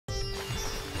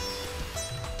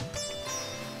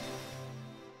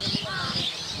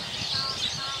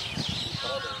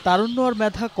তারুণ্য আর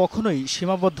মেধা কখনোই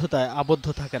সীমাবদ্ধতায় আবদ্ধ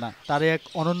থাকে না। তার এক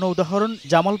অনন্য উদাহরণ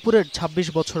জামালপুরের ২৬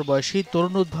 বছর বয়সী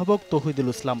তরুণ উদ্ভাবক তৌহিদুল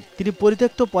ইসলাম। তিনি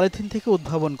পরিত্যক্ত পলিথিন থেকে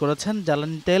উদ্ভাবন করেছেন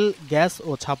জ্বালানি তেল, গ্যাস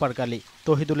ও ছাপার কালি।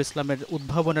 তৌহিদুল ইসলামের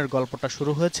উদ্ভাবনের গল্পটা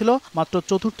শুরু হয়েছিল মাত্র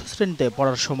 ৪র্থ শ্রেণীতে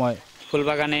পড়ার সময়।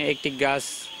 ফুলবাগানে একটি গাছ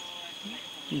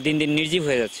দিন দিন নির্জীব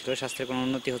হয়ে যাচ্ছিল, স্বাস্থ্যের কোনো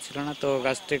উন্নতি হচ্ছিল না। তো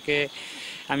গাছটাকে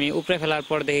আমি উপড়ে ফেলার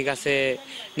পর দেখি গাছে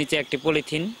নিচে একটি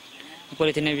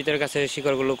পলিথিনের ভিতরে গাছের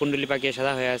শিকড়গুলো কুণ্ডলি পাকিয়ে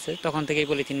সাদা হয়ে আছে। তখন থেকেই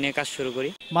পলিথিন নিয়ে কাজ শুরু করি।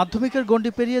 মাধ্যমিকের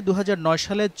গণ্ডি পেরিয়ে ২০০৯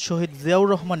 সালে শহীদ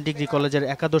জিয়াউর রহমান ডিগ্রি কলেজের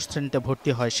একাদশ শ্রেণীতে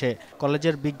ভর্তি হয় সে।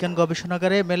 কলেজের বিজ্ঞান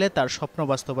গবেষণাগারে মেলে তার স্বপ্ন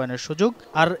বাস্তবায়নের সুযোগ।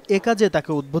 আর এ কাজে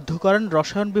তাকে উদ্বুদ্ধ করেন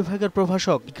রসায়ন বিভাগের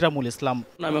প্রভাষক ইকরামুল ইসলাম।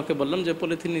 আমি ওকে বললাম যে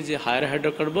polythene is a higher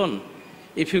hydrocarbon,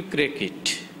 if you ক্রেক it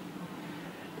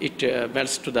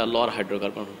melts to the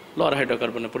lower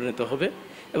হাইড্রোকার্বনে পরিণত হবে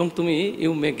এবং তুমি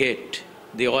you may get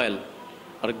the oil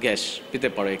R gas পেতে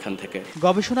পারো এখান থেকে।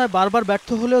 গবেষণায় বারবার ব্যর্থ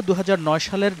হলেও ২০০৯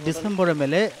 সালের ডিসেম্বরে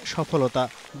মেলে সফলতা।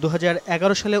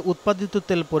 ২০১১ সালে উৎপাদিত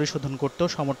তেল পরিশোধন করতেও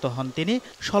সমর্থ হন তিনি।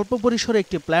 স্বল্প পরিসরে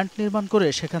একটি প্ল্যান্ট নির্মাণ করে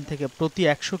সেখান থেকে প্রতি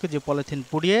 ১০০ কেজি পলিথিন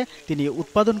পুড়িয়ে তিনি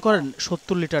উৎপাদন করেন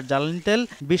 ৭০ লিটার জ্বালানি তেল,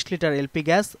 ২০ লিটার এলপি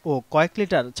গ্যাস ও কয়েক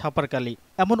লিটার ছাপার কালি।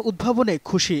 এমন উদ্ভাবনে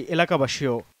খুশি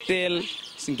এলাকাবাসীও। তেল,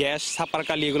 গ্যাস, ছাপার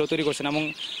কালি এগুলো তৈরি করছেন এবং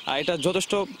এটা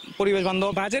যথেষ্ট পরিবেশ বান্ধব।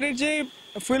 বাজারের যে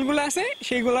ফুয়েলগুলো আছে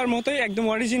সেইগুলোর মতোই একদম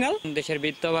অরিজিনাল। দেশের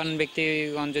বিত্তবান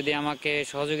ব্যক্তিগণ যদি আমাকে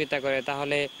সহযোগিতা করে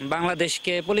তাহলে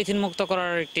বাংলাদেশকে পলিথিন মুক্ত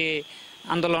করার একটি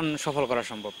আন্দোলন সফল করা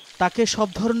সম্ভব। তাকে সব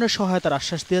ধরনের সহায়তার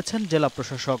আশ্বাস দিয়েছেন জেলা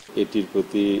প্রশাসক। এটির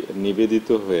প্রতি নিবেদিত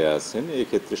হয়ে আছেন।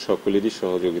 এক্ষেত্রে সকলেরই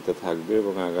সহযোগিতা থাকবে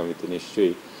এবং আগামীতে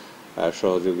নিশ্চয়ই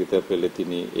সহযোগিতা পেলে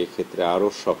তিনি এক্ষেত্রে আরো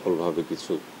সফলভাবে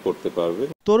কিছু করতে পারবেন।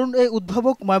 তরুণ এই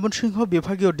উদ্ভাবক ময়মনসিংহ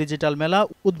বিভাগীয় ডিজিটাল মেলা,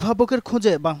 উদ্ভাবকের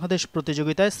খোঁজে বাংলাদেশ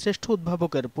প্রতিযোগিতায় শ্রেষ্ঠ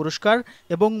উদ্ভাবকের পুরস্কার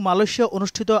এবং মালয়েশিয়া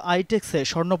অনুষ্ঠিত আইটেক্সে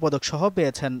স্বর্ণপদক সহ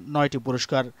পেয়েছেন ৯টি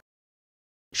পুরস্কার।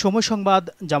 সময় সংবাদ,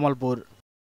 জামালপুর।